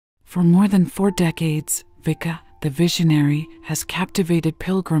For more than 4 decades, Vika, the visionary, has captivated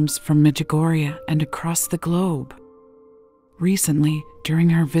pilgrims from Medjugorje and across the globe. Recently,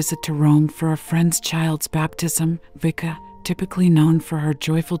 during her visit to Rome for a friend's child's baptism, Vika, typically known for her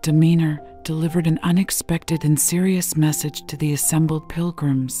joyful demeanor, delivered an unexpected and serious message to the assembled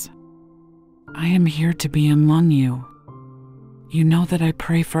pilgrims. "I am here to be among you. You know that I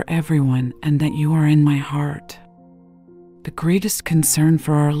pray for everyone and that you are in my heart. The greatest concern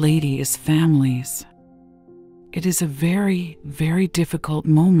for Our Lady is families. It is a very, very difficult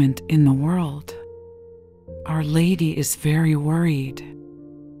moment in the world. Our Lady is very worried."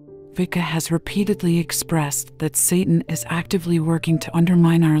 Vika has repeatedly expressed that Satan is actively working to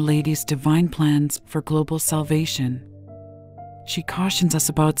undermine Our Lady's divine plans for global salvation. She cautions us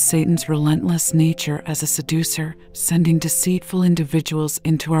about Satan's relentless nature as a seducer, sending deceitful individuals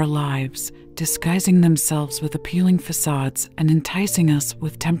into our lives, disguising themselves with appealing facades and enticing us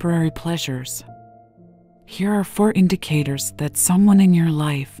with temporary pleasures. Here are 4 indicators that someone in your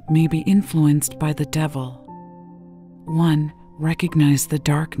life may be influenced by the devil. 1. Recognize the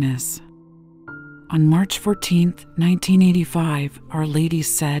darkness. On March 14, 1985, Our Lady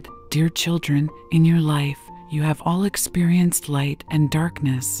said, "Dear children, in your life, you have all experienced light and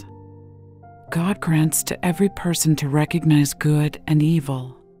darkness. God grants to every person to recognize good and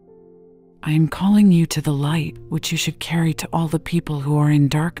evil. I am calling you to the light, which you should carry to all the people who are in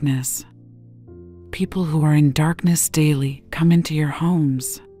darkness. People who are in darkness daily come into your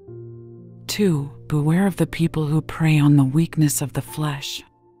homes. 2. Beware of the people who prey on the weakness of the flesh."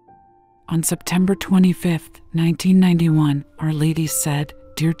 On September 25, 1991, Our Lady said,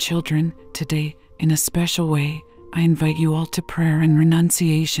 "Dear children, today, in a special way, I invite you all to prayer and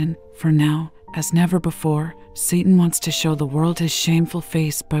renunciation, for now, as never before, Satan wants to show the world his shameful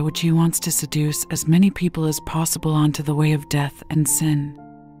face by which he wants to seduce as many people as possible onto the way of death and sin.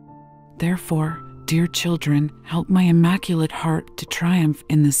 Therefore, dear children, help my Immaculate Heart to triumph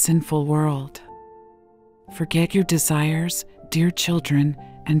in this sinful world. Forget your desires, dear children,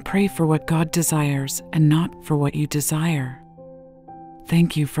 and pray for what God desires and not for what you desire.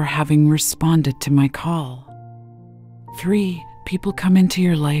 Thank you for having responded to my call." 3. People come into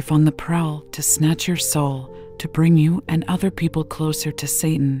your life on the prowl to snatch your soul, to bring you and other people closer to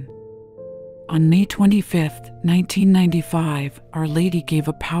Satan. On May 25, 1995, Our Lady gave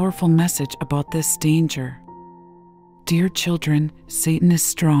a powerful message about this danger. "Dear children, Satan is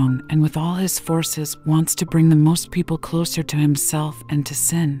strong and with all his forces wants to bring the most people closer to himself and to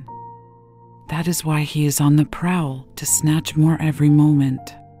sin. That is why he is on the prowl to snatch more every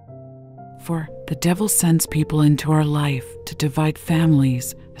moment. For the devil sends people into our life to divide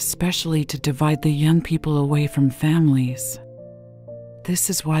families, especially to divide the young people away from families. This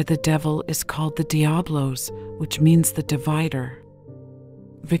is why the devil is called the Diablos, which means the divider."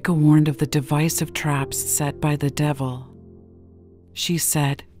 Vika warned of the divisive traps set by the devil. She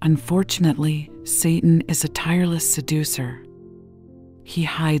said, "Unfortunately, Satan is a tireless seducer. He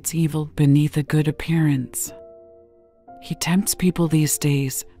hides evil beneath a good appearance. He tempts people these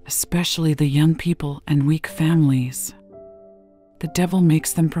days, especially the young people and weak families. The devil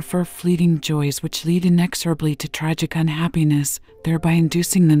makes them prefer fleeting joys which lead inexorably to tragic unhappiness, thereby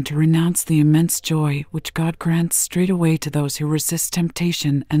inducing them to renounce the immense joy which God grants straight away to those who resist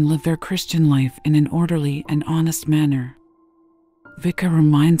temptation and live their Christian life in an orderly and honest manner." Vika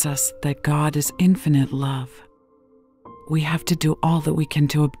reminds us that God is infinite love. We have to do all that we can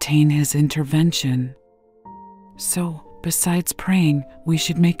to obtain His intervention. So, besides praying, we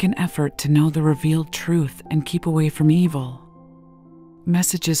should make an effort to know the revealed truth and keep away from evil.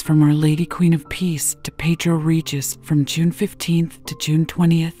 Messages from Our Lady Queen of Peace to Pedro Regis from June 15th to June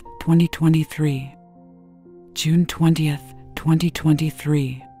 20th, 2023. June 20th,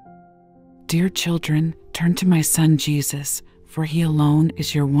 2023. Dear children, turn to my Son Jesus, for He alone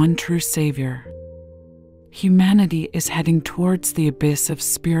is your one true Savior. Humanity is heading towards the abyss of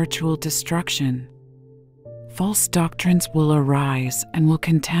spiritual destruction. False doctrines will arise and will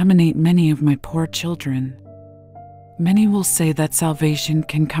contaminate many of my poor children. Many will say that salvation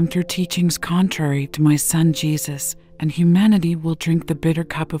can come through teachings contrary to my Son Jesus, and humanity will drink the bitter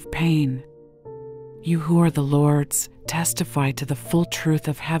cup of pain. You who are the Lord's, testify to the full truth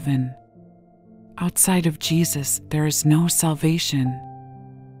of heaven. Outside of Jesus, there is no salvation.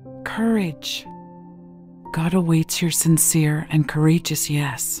 Courage! God awaits your sincere and courageous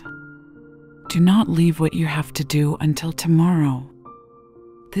yes. Do not leave what you have to do until tomorrow.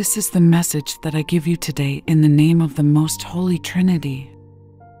 This is the message that I give you today in the name of the Most Holy Trinity.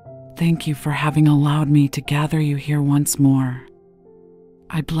 Thank you for having allowed me to gather you here once more.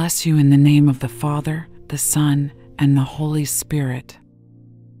 I bless you in the name of the Father, the Son, and the Holy Spirit.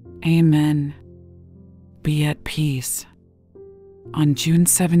 Amen. Be at peace. On June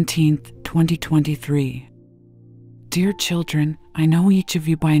 17th, 2023. Dear children, I know each of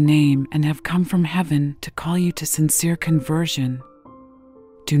you by name and have come from heaven to call you to sincere conversion.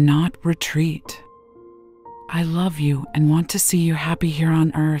 Do not retreat. I love you and want to see you happy here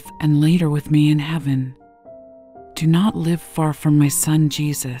on earth and later with me in heaven. Do not live far from my Son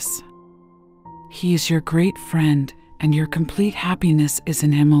Jesus. He is your great friend, and your complete happiness is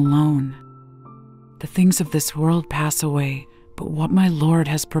in Him alone. The things of this world pass away, but what my Lord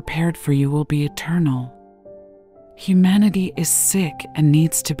has prepared for you will be eternal. Humanity is sick and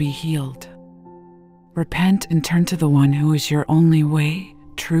needs to be healed. Repent and turn to the one who is your only way,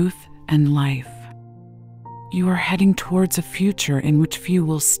 truth, and life. You are heading towards a future in which few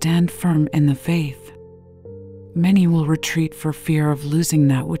will stand firm in the faith. Many will retreat for fear of losing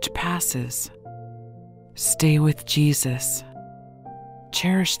that which passes. Stay with Jesus.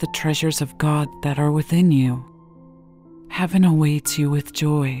 Cherish the treasures of God that are within you. Heaven awaits you with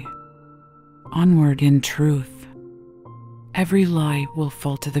joy. Onward in truth. Every lie will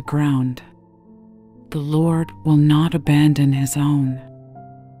fall to the ground. The Lord will not abandon His own.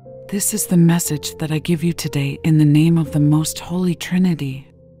 This is the message that I give you today in the name of the Most Holy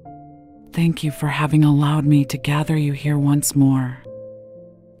Trinity. Thank you for having allowed me to gather you here once more.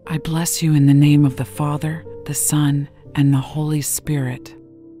 I bless you in the name of the Father, the Son, and the Holy Spirit.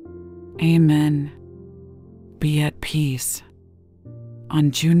 Amen. Be at peace.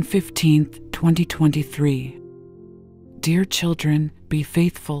 On June 15th, 2023. Dear children, be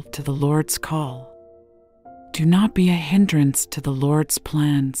faithful to the Lord's call. Do not be a hindrance to the Lord's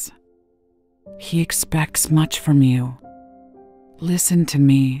plans. He expects much from you. Listen to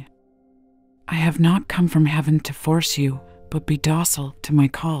me. I have not come from heaven to force you, but be docile to my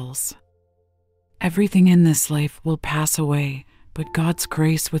calls. Everything in this life will pass away, but God's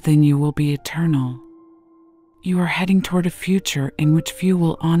grace within you will be eternal. You are heading toward a future in which few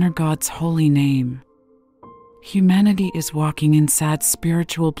will honor God's holy name. Humanity is walking in sad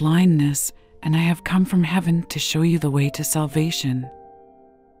spiritual blindness, and I have come from heaven to show you the way to salvation.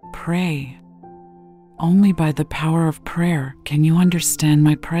 Pray. Only by the power of prayer can you understand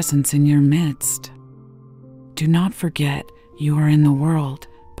my presence in your midst. Do not forget, you are in the world,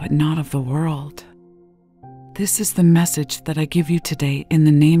 but not of the world. This is the message that I give you today in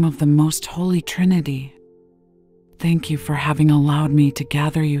the name of the Most Holy Trinity. Thank you for having allowed me to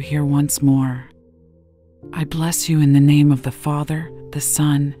gather you here once more. I bless you in the name of the Father, the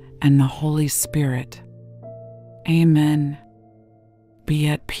Son, and the Holy Spirit. Amen. Be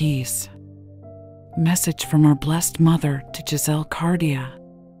at peace. Message from our Blessed Mother to Giselle Cardia.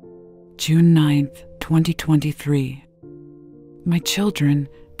 June 9th, 2023. My children,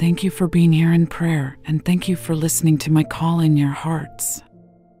 thank you for being here in prayer, and thank you for listening to my call in your hearts.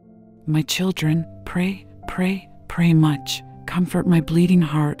 My children, pray, pray, pray much. Comfort my bleeding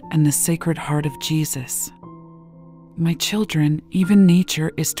heart and the Sacred Heart of Jesus. My children, even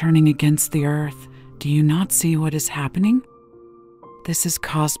nature is turning against the earth. Do you not see what is happening? This is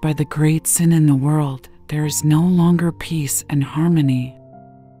caused by the great sin in the world. There is no longer peace and harmony.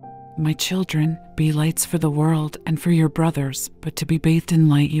 My children, be lights for the world and for your brothers, but to be bathed in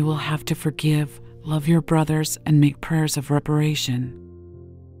light you will have to forgive, love your brothers, and make prayers of reparation.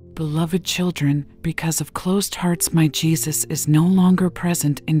 Beloved children, because of closed hearts my Jesus is no longer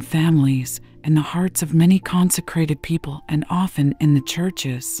present in families, in the hearts of many consecrated people, and often in the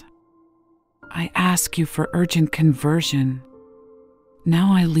churches. I ask you for urgent conversion.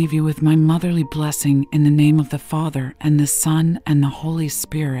 Now I leave you with my motherly blessing in the name of the Father, and the Son, and the Holy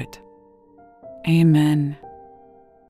Spirit. Amen.